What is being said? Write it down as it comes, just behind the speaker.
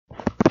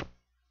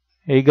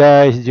Hey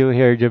guys, Joe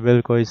here,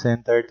 Jebel Koi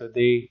Center.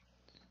 Today,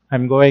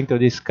 I'm going to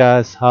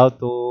discuss how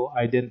to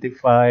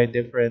identify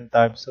different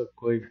types of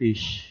koi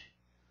fish.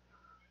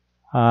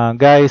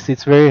 Guys,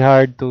 it's very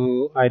hard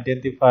to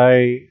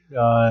identify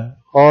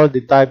all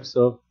the types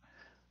of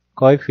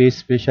koi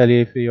fish, especially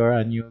if you're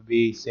a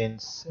newbie,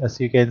 since as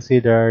you can see,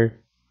 there are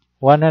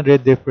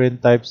 100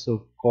 different types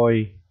of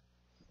koi.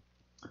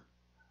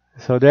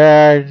 So there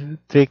are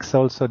tricks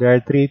also. There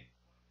are three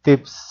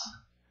tips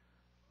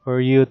for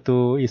you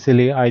to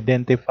easily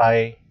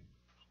identify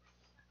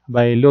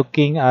by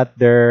looking at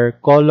their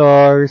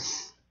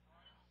colors,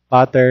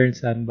 patterns,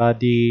 and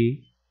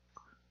body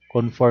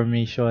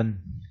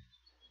conformation.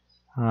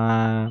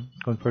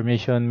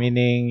 Conformation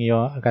meaning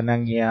yung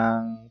kanang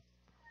yang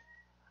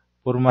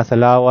purma sa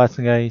lawas,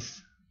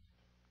 guys.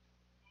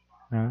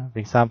 For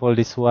example,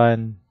 this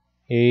one,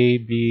 A,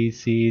 B,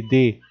 C,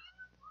 D.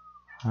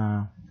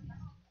 Ah,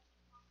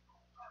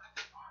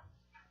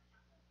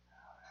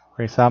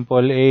 for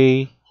example,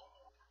 A,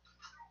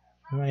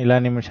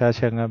 ilan mo siya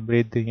nga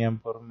breed yung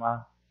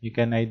purma. You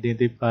can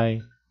identify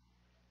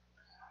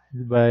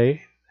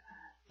by,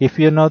 if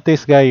you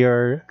notice,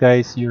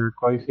 your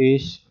koi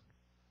fish,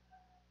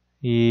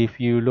 if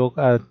you look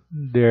at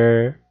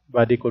their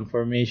body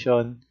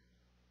conformation,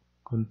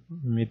 con-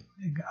 mit-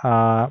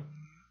 uh,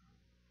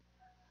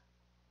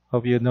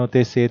 hope you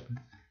notice it.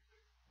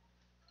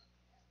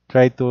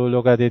 Try to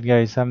look at it,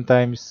 guys.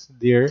 Sometimes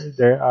there's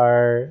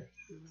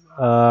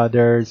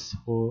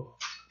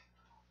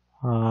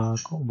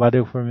body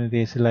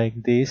conformities like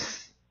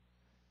this,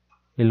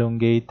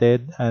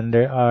 elongated, and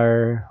there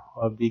are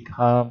a big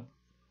hump,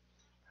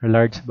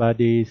 large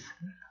bodies.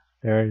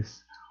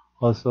 There's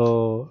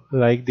also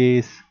like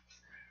this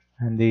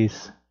and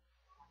this.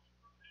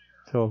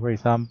 So, for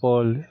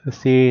example,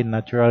 C,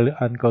 natural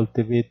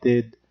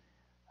uncultivated,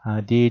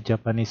 D,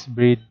 Japanese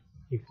breed.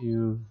 If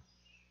you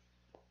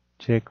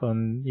check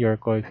on your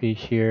koi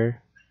fish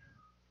here,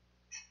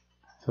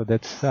 so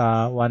that's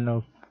one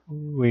of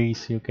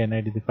ways you can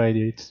identify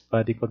its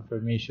body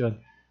conformation.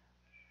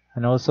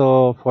 And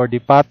also for the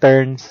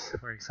patterns,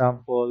 for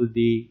example,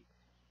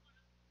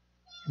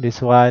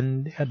 this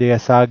one, the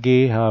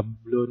Asagi have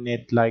blue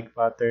net-like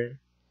pattern.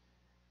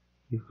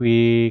 If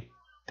we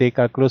take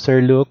a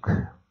closer look,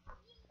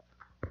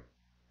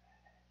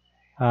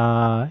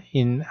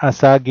 in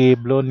Asagi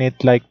blue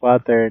net-like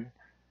pattern,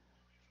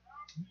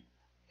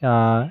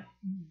 uh,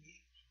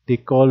 the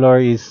color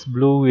is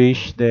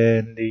bluish,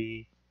 then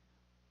the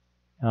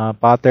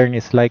pattern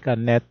is like a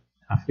net,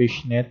 a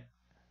fish net,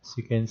 as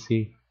you can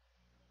see.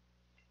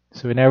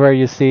 So whenever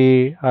you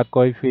see a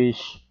koi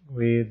fish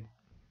with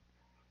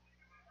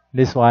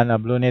this one, a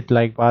blue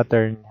net-like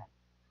pattern,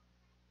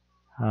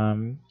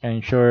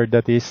 ensure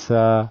that is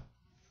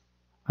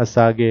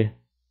Asage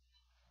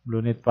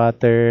blue net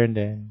pattern,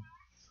 then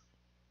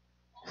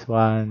this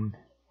one.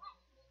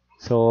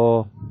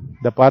 So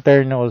the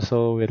pattern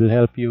also will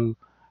help you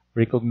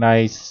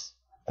recognize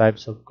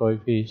types of koi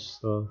fish.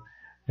 So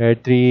there are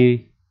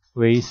three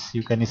ways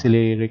you can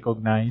easily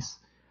recognize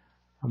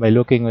by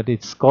looking at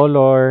its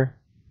color,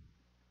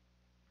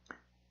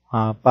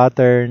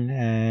 pattern,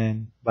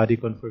 and body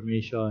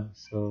conformation.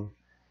 So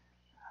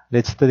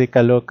let's take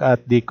a look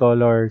at the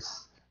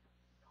colors.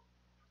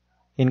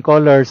 In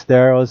colors,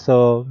 there are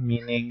also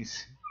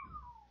meanings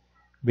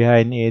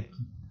behind it.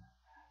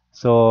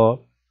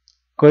 So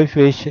koi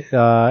fish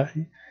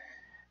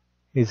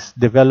is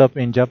developed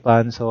in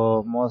Japan,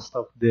 so most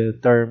of the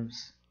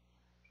terms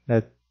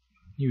that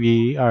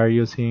we are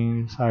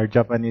using are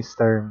Japanese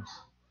terms.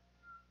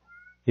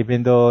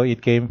 Even though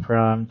it came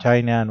from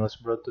China and was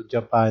brought to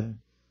Japan,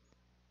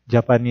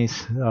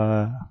 Japanese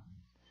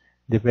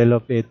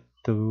developed it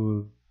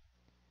to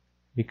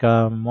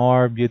become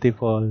more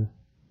beautiful.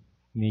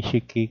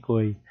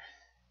 Nishikikoi.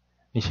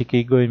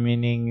 Nishikikoi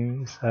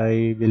meaning,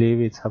 I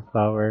believe it's a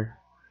flower.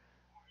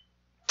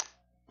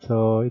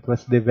 So it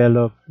was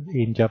developed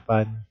in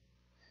Japan.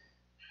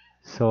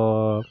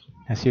 So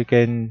as you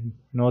can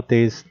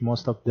notice,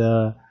 most of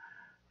the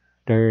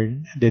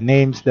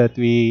names that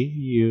we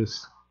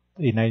use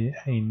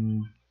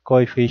in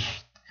koi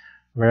fish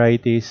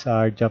varieties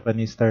are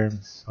Japanese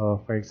terms.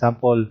 So for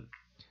example,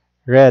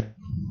 red,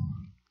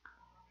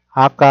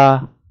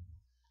 aka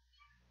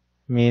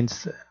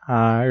means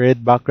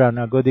red background.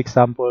 A good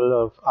example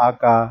of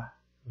aka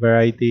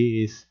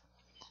variety is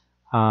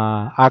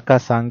aka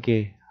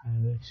sanke.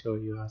 I'll show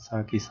you a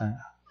sanke san.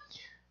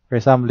 For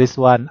example, this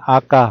one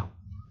aka.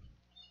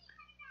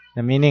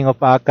 The meaning of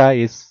aka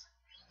is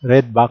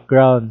red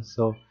background.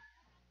 So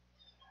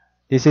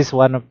this is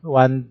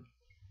one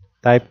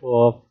type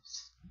of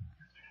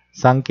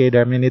sanke.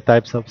 There are many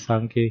types of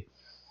sanke.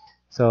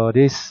 So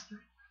this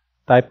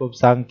type of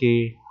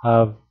sanke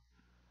have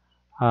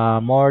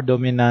more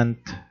dominant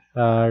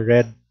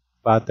red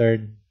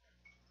pattern.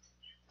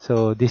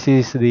 So this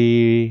is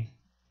the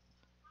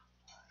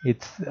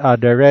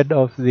red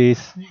of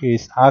this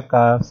is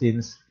aka,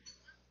 since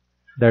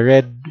the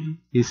red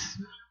is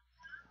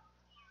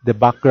the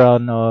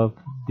background of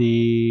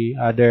the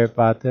other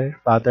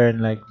pattern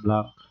like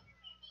black.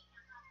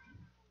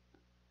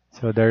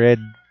 So the red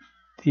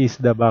is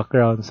the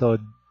background. So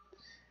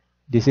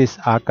this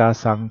is Aka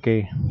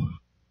Sanke.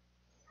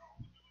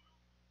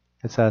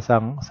 It's a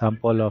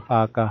sample of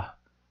Aka.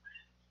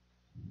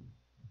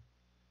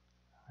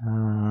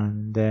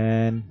 And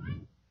then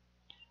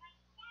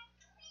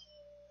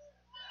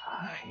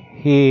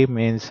he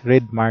means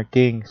red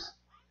markings.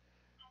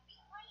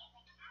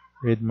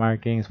 Red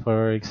markings,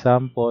 for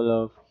example,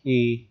 of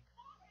he.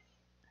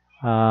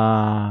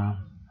 A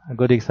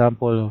good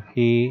example of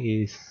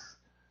he is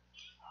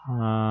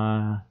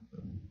uh,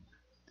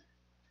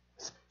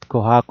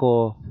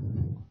 Kohako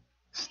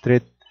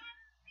Street.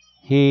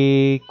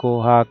 He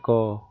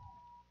Kohako.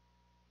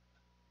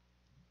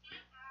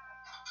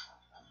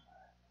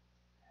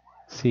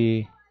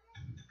 See,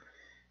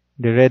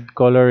 the red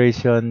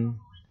coloration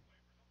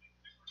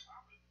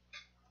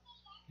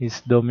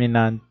is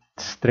dominant.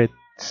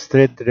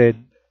 Street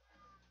red.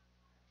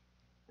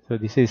 So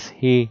this is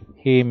he.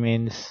 He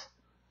means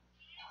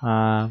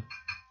uh,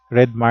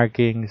 red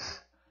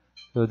markings.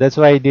 So that's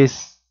why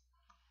this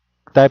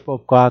type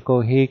of kohako,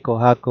 he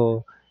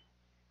kohako,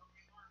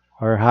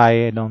 or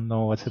hai, I don't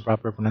know what's the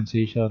proper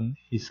pronunciation,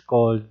 is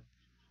called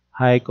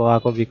hai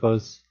kohako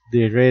because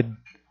the red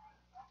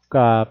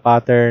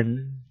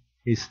pattern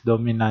is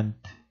dominant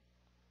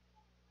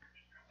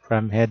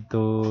from head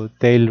to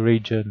tail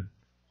region.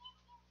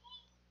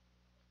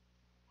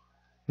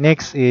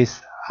 Next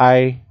is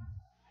I,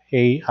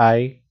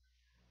 AI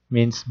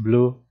means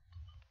blue.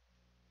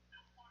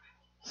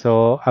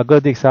 So a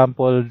good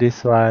example,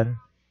 this one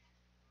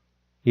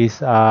is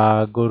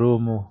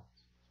Gurumu.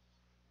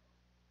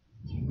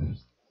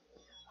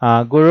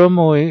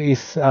 Gurumu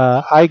is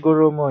I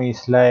Gurumu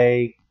is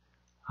like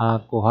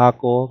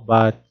Kohako,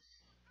 but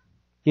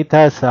it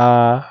has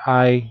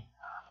I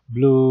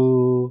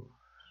blue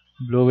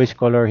bluish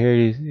color here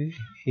is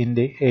in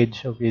the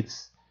edge of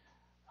its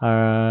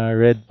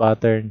red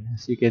pattern.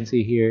 As you can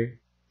see here,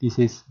 this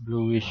is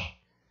bluish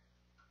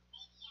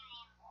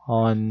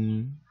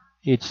on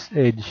each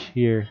edge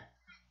here.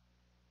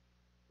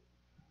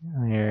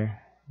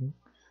 Here,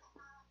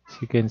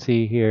 as you can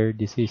see here,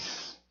 this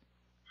is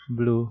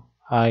blue.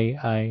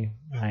 I.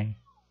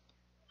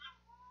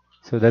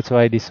 So that's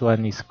why this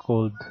one is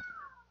called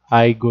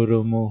I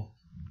Gurumu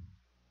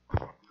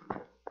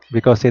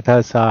because it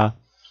has a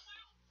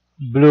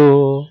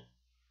blue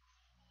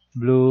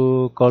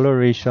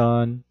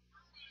coloration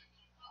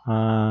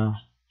uh,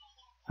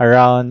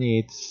 around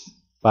its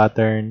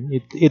pattern.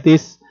 It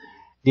is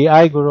the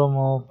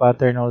Aigurumo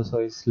pattern also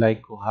is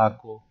like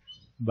Kohaku,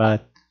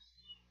 but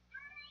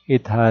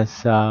it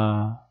has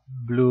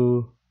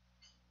blue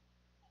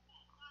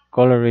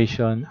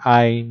coloration.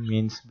 I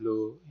means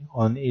blue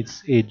on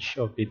its edge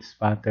of its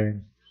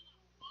pattern.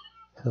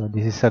 So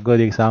this is a good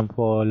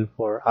example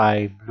for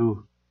I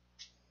blue.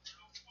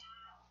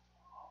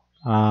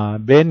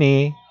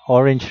 Benny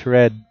orange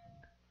red.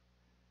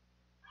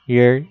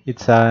 Here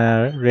it's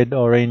a red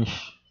orange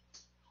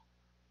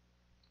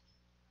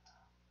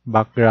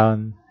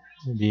background.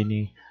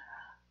 Benny.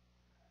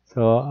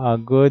 So a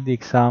good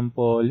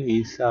example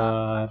is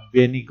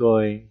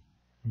Benigoy.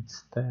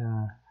 It's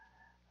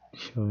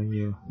show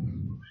you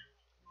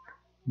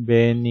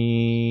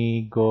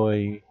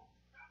Benigoy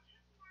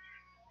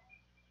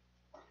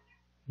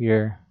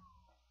here.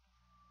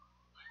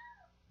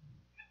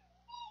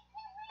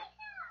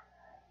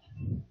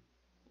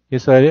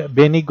 Usually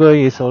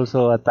Benigoy is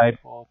also a type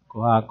of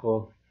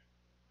Kohako.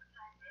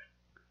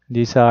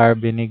 These are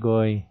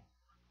Benigoy.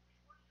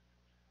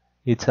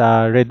 It's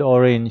a red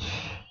orange.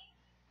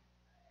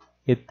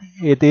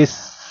 It is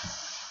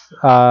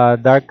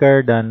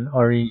darker than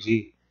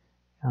orangey.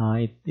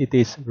 It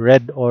is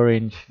red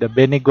orange. The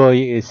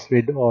Benigoy is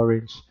red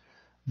orange.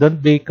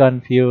 Don't be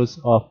confused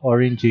of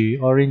orangey.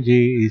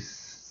 Orangey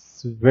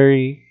is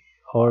very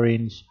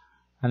orange.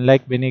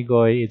 Unlike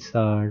Benigoy, it's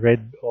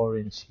red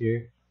orange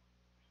here.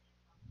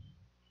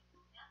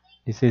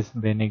 This is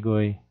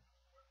Benigoy.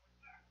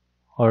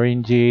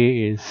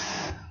 Orangey is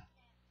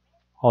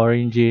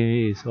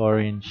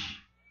orange.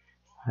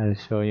 I'll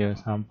show you a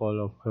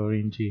sample of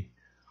orangey.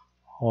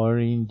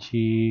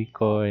 Orangey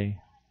koi.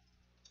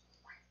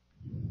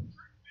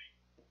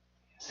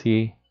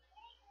 See?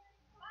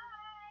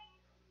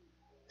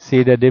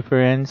 See the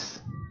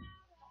difference?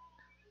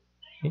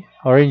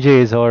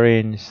 Orangey is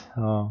orange.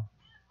 Oh,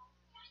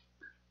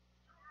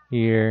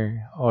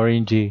 here,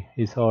 orangey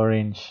is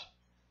orange.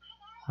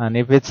 And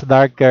if it's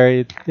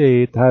darker,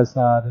 it has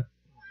uh,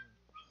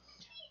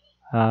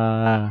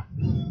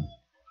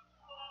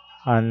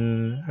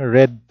 an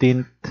red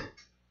tint.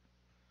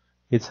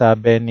 It's a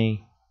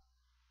Benny.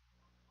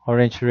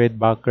 Orange red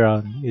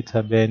background. It's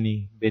a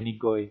Benny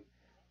Goy.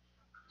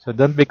 So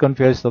don't be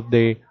confused of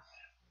the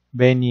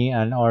Benny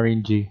and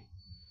orangey.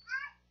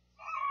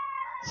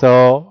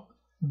 So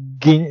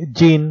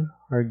gin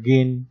or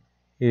gin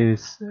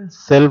is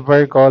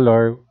silver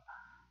color,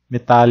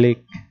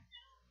 metallic.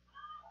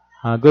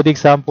 A good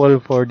example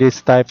for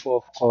this type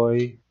of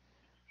koi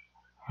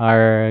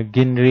are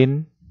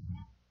ginrin.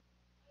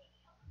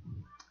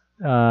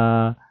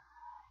 Uh,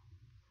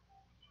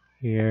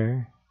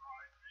 here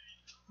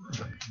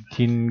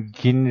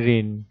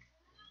Ginrin.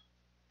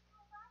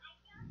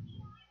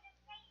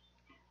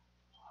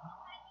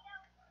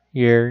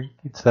 Here,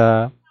 it's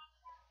a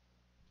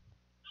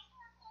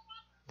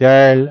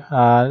there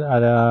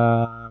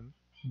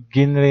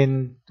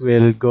Ginrin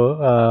will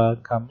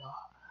come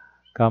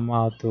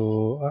out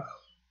to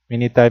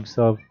many types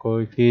of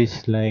koi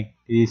fish like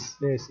this.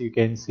 As you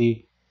can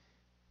see,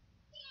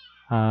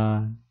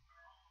 uh,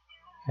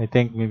 I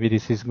think maybe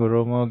this is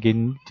Goromo,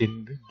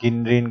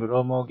 Ginrin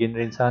Goromo,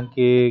 Ginrin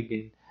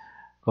Sanke,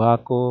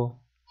 Kohako.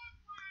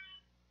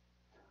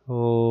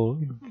 So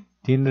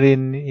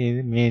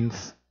Ginrin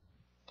means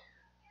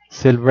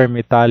silver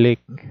metallic.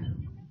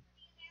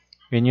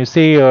 When you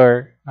say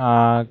your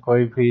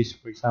koi fish,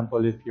 for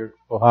example, if your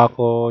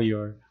Kohako,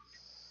 your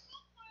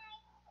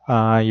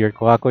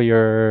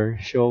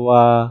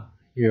Showa,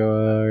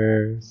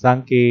 your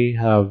Sanke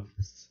have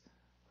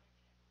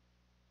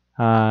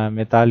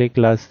metallic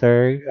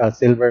cluster,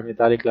 silver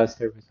metallic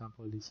cluster, for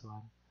example, this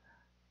one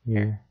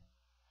here.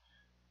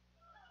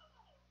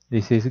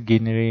 This is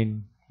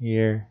Ginrin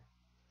here.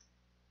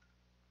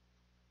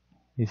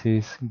 This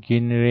is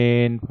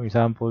Ginrin, for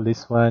example,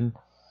 this one.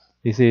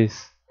 This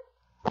is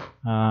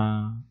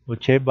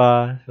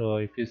Ucheba. So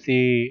if you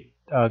see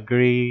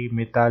gray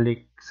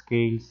metallic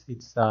scales,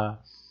 it's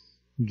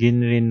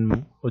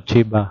Ginrin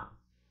Ucheba.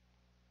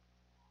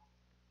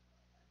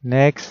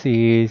 Next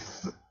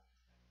is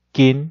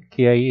Kin.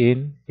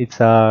 It's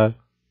a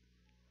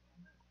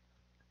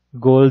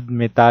gold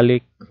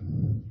metallic.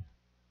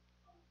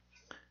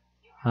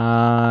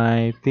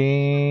 I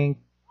think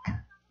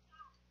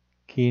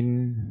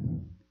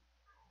Kin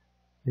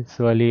it's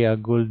really a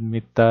gold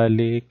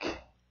metallic.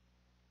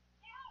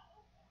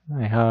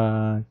 I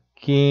have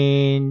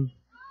Kin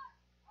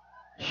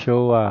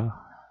Showa.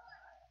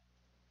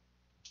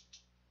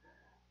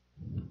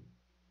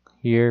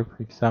 Here,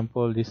 for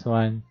example, this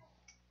one.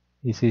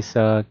 This is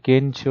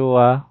Kin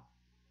Showa.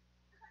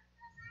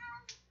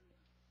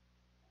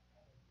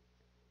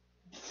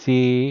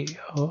 See,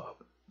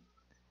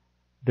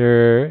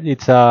 there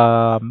it's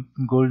a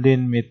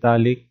golden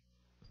metallic.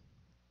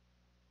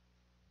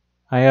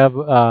 I have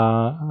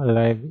a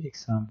live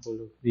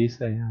example of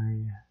this. I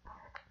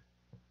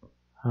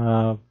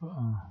have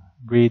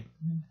breed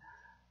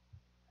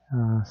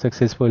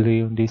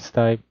successfully on this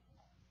type.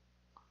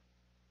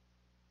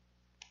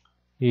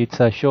 It's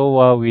a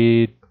Showa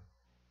with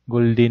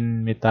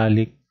golden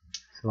metallic.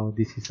 So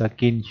this is a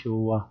Kin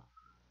Showa.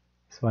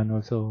 This one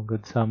also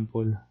good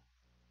sample.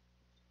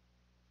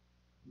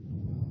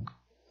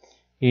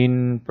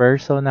 In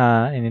person,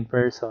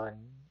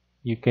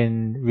 you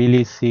can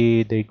really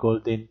see the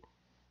golden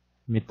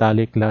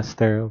metallic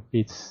luster of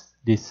this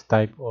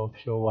type of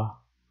Showa.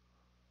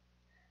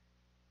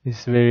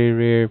 It's very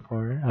rare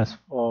for us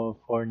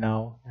for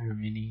now. There are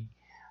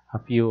a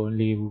few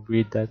only who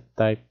breed that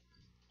type,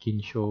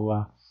 Kin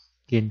Showa,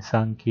 Kin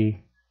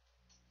Sanki.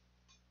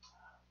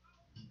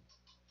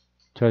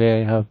 Actually,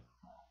 I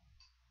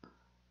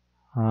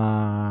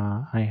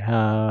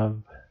have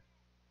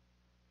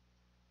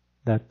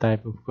that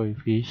type of koi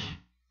fish.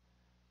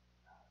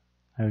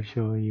 I'll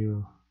show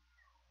you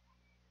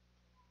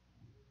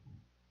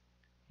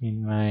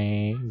in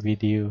my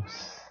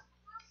videos.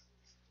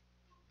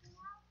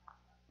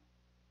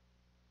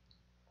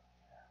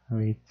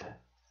 Wait,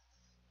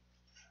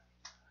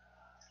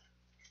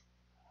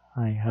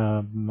 I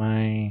have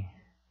my,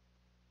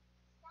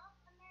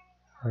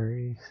 where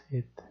is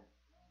it?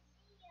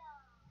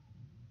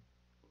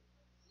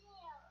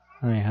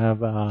 I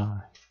have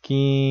a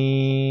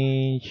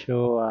Kin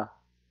Showa.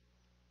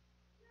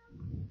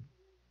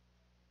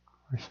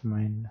 Where's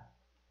mine?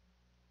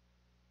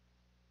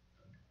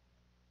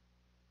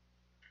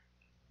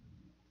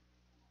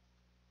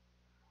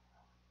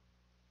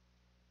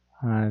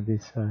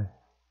 This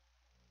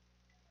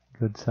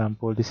good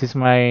sample. This is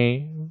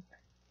my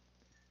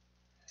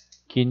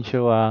Kin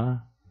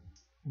Showa.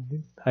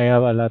 I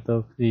have a lot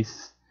of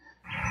this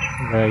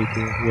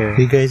variety here.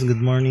 Hey guys,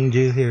 good morning.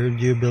 Jill here,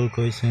 Jill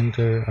Koi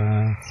Center.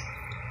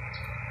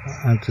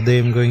 Today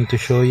I'm going to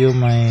show you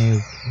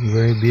my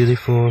very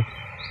beautiful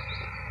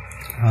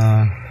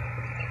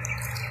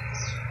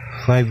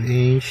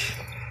 5-inch.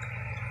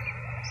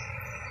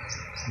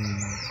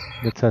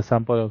 That's a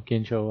sample of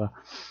Kin Showa.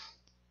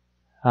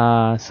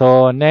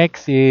 So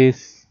next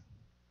is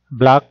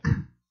black.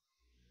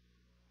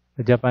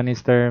 The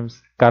Japanese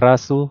terms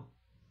karasu,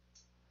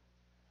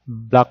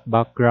 black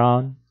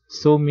background,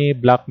 sumi,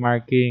 black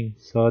marking.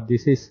 So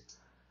this is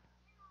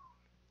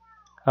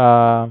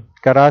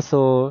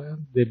karasu,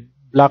 the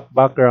black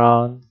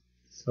background.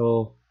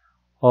 So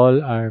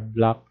all are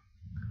black.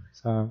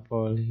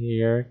 Sample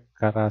here,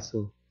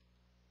 karasu.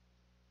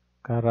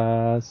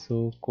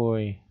 Karasu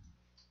koi.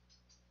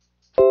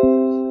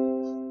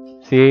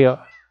 See,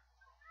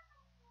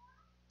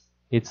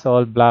 it's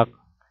all black.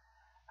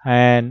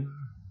 And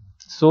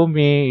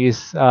sumi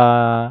is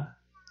a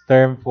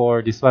term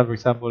for this one. For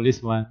example,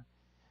 this one,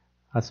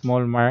 a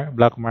small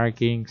black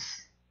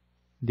markings.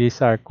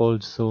 These are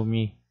called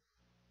sumi.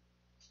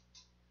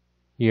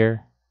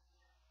 Here,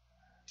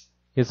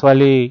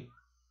 usually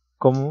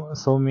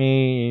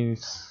Sumi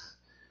is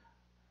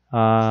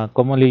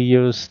commonly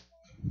used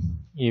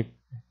if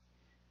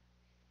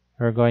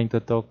you're going to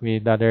talk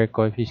with other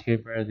koi fish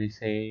keeper. They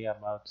say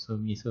about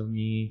sumi,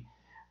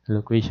 the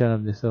location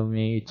of the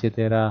sumi,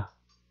 etc.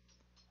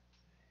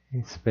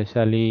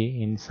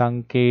 Especially in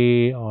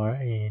Sankey or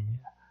in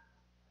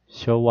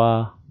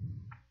Showa.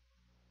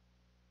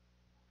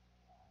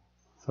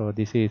 So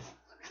this is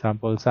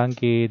example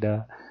Sankey.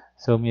 The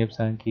sumi of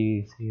Sankey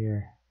is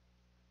here.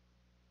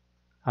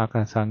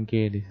 Aka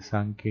Sankey, this is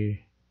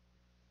Sankey.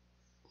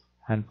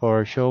 And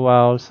for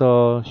Showa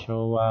also,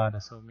 Showa, the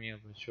sumi of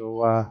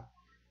Showa.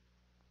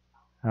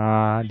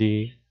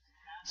 The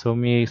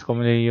sumi is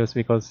commonly used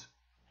because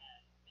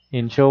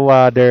in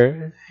Showa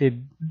there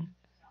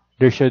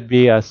should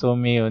be a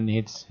sumi on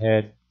its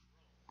head.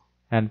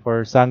 And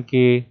for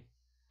Sankey,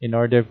 in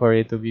order for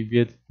it to be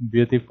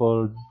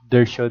beautiful,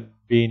 there should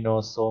be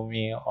no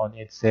sumi on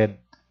its head.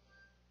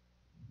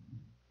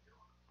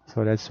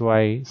 So that's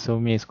why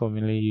sumi is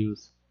commonly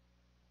used.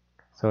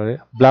 So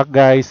black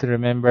guys,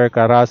 remember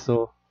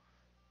Karaso,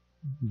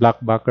 black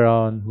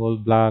background, whole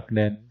black,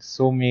 then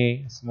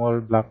sumi, small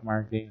black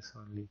markings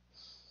only.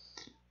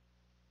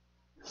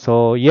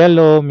 So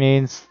yellow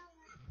means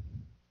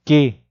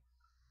ki,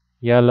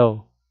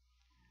 yellow.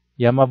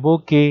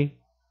 Yamabuki,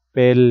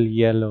 pale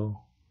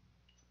yellow.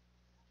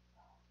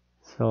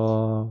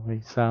 So, for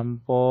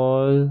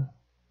example,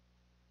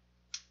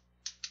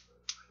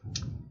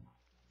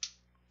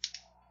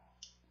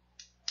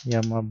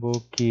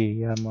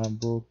 Yamabuki.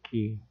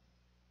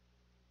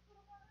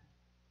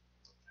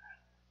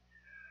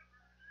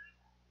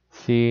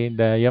 See,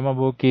 the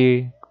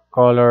Yamabuki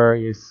color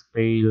is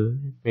pale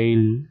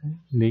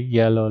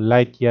yellow,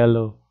 light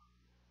yellow.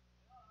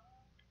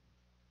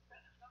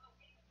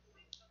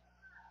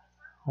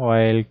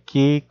 While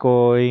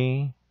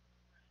Kikoi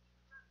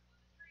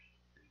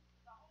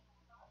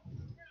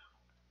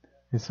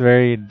is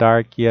very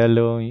dark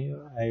yellow.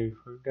 I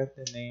forgot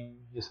the name.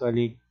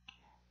 Usually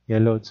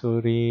yellow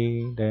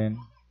tsuri, then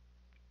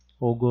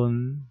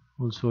Ogun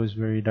also is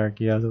very dark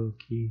yellow.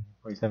 Ki,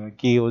 for example,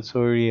 Ki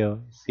Otsuri,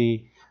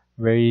 see,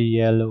 very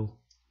yellow.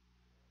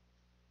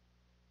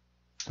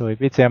 So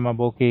if it's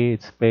Yamabuki,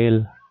 it's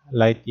pale,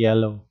 light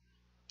yellow.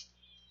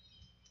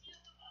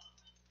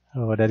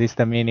 So that is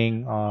the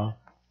meaning of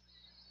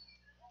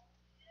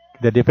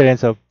the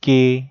difference of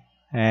Ki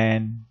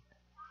and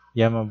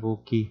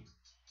Yamabuki.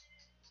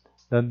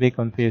 Don't be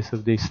confused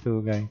with these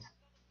two guys.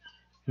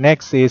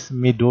 Next is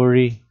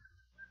Midori,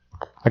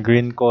 a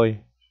green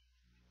koi.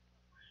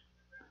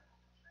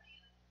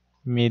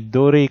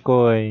 Midori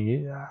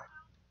koi.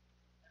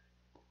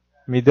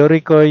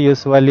 Midori koi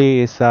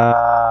usually is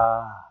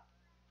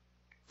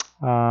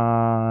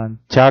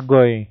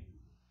chagoy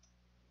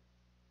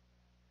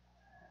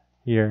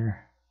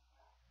here.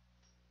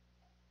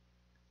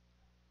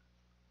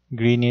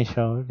 Greenish.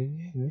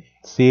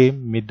 See,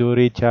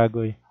 Midori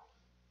chagoy.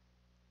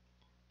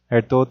 There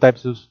are two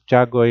types of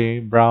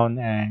chagoy, brown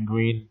and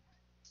green.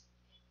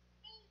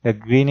 The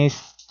greenish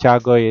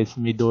chagoy is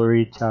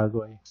Midori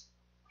chagoy.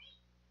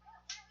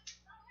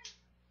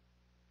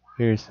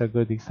 Here's a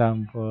good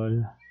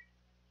example.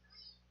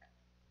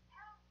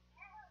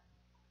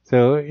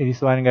 So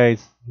this one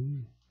guys,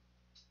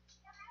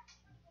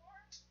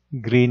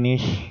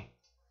 greenish.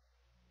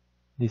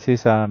 This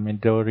is a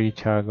Midori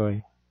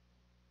chagoy.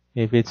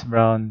 If it's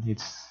brown,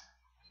 it's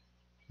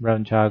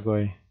brown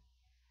chagoy.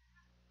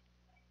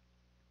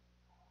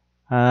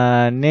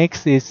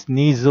 Next is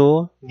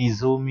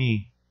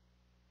Nizumi.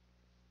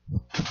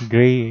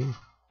 Gray.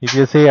 If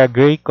you say a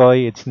gray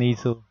koi, it's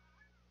Nizu.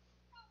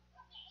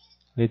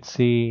 Let's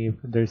see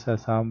if there's a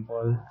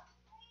sample.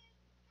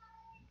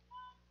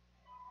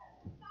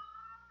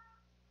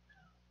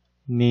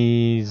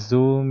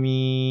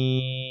 Nizumi.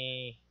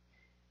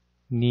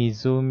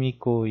 Nizumi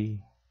koi.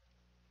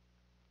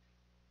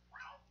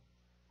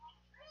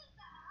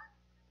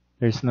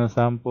 There's no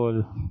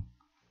sample.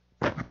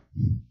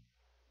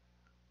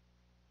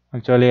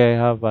 Actually, I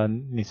have a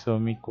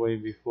Nizumi koi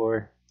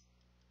before.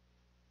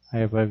 I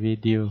have a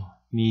video.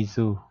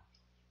 Nizu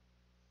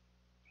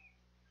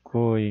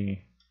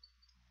koi.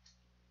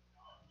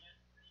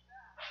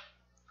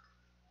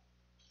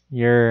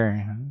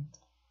 Here.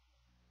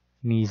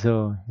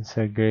 Nizo. It's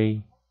a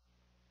gray.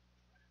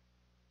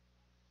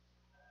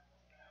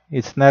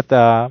 It's not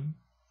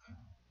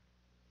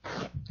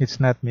it's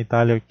not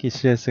metallic.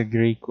 It's just a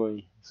gray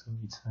koi. So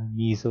it's a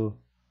Nizo.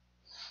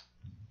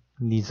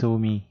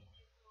 Nizumi.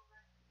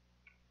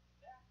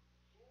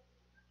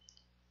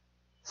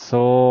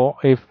 So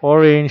if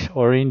orange,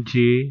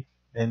 orangey,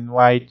 then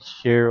white,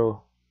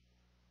 shiro.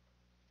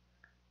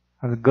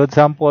 A good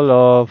sample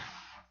of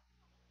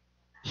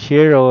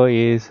shiro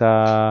is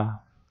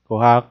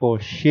kohako.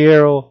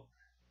 Shiro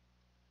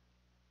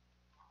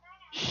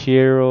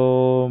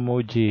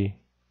muji.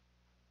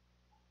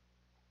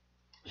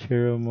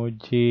 Shiro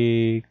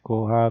muji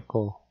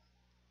kohako.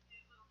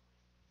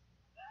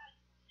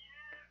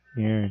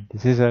 Here,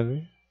 this is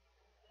a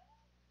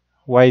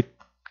white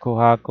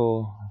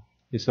kohako.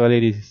 Usually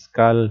this is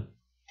skull.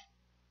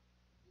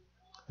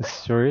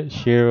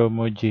 Shiro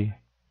Muji.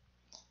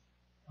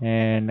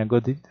 And a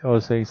good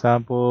also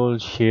example,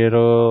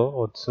 Shiro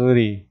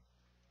Otsuri,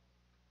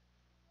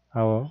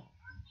 a,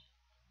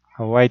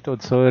 a white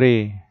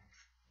Otsuri.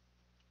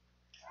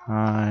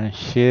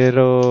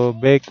 Shiro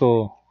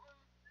Beko.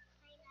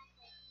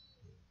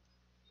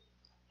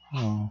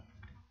 Oh,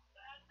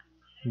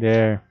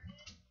 there.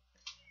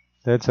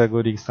 That's a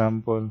good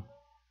example.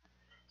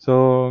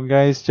 So,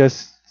 guys,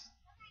 just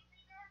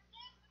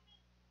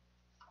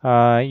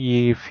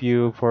if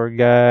you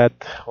forgot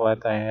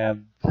what I have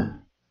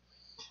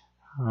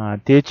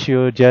teach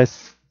you,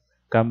 just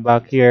come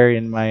back here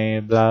in my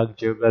blog,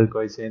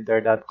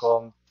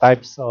 jubelcoicenter.com.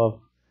 Types of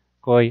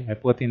koi. I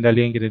put in the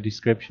link in the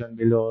description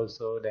below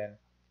also. Then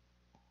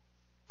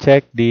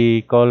check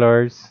the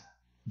colors.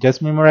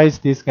 Just memorize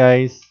this,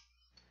 guys.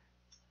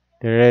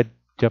 The red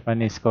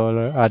Japanese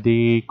color,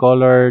 the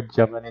colored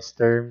Japanese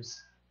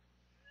terms.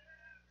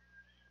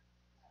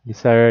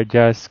 These are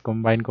just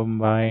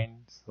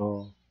combine.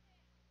 So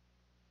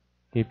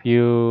if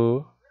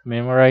you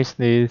memorize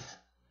this,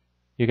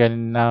 you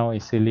can now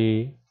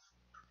easily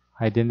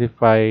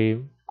identify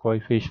koi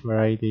fish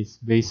varieties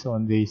based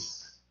on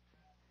these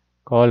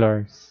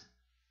colors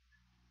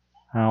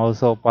and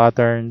also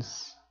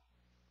patterns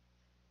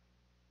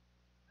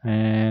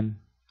and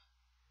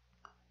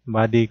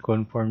body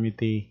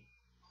conformity.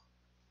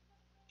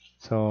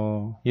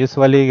 So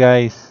usually,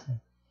 guys,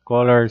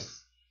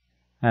 colors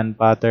and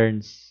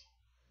patterns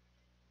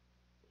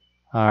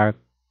are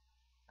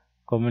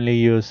commonly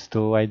used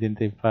to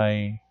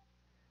identify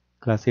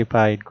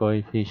classified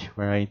koi fish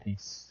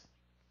varieties.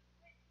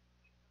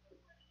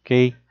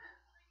 Okay,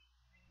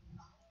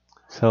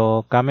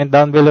 so comment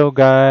down below,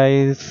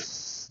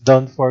 guys.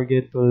 Don't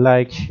forget to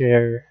like,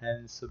 share,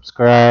 and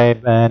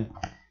subscribe, and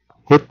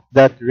hit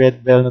that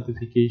red bell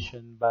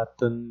notification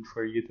button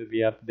for you to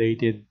be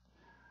updated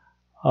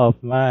of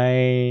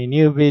my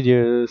new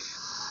videos.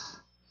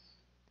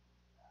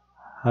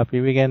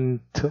 Happy weekend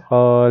to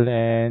all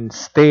and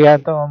stay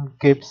at home.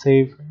 Keep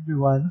safe,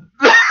 everyone.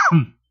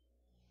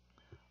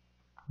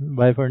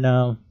 Bye for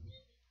now.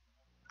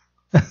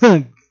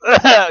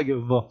 Give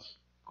mo.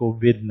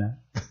 COVID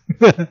na.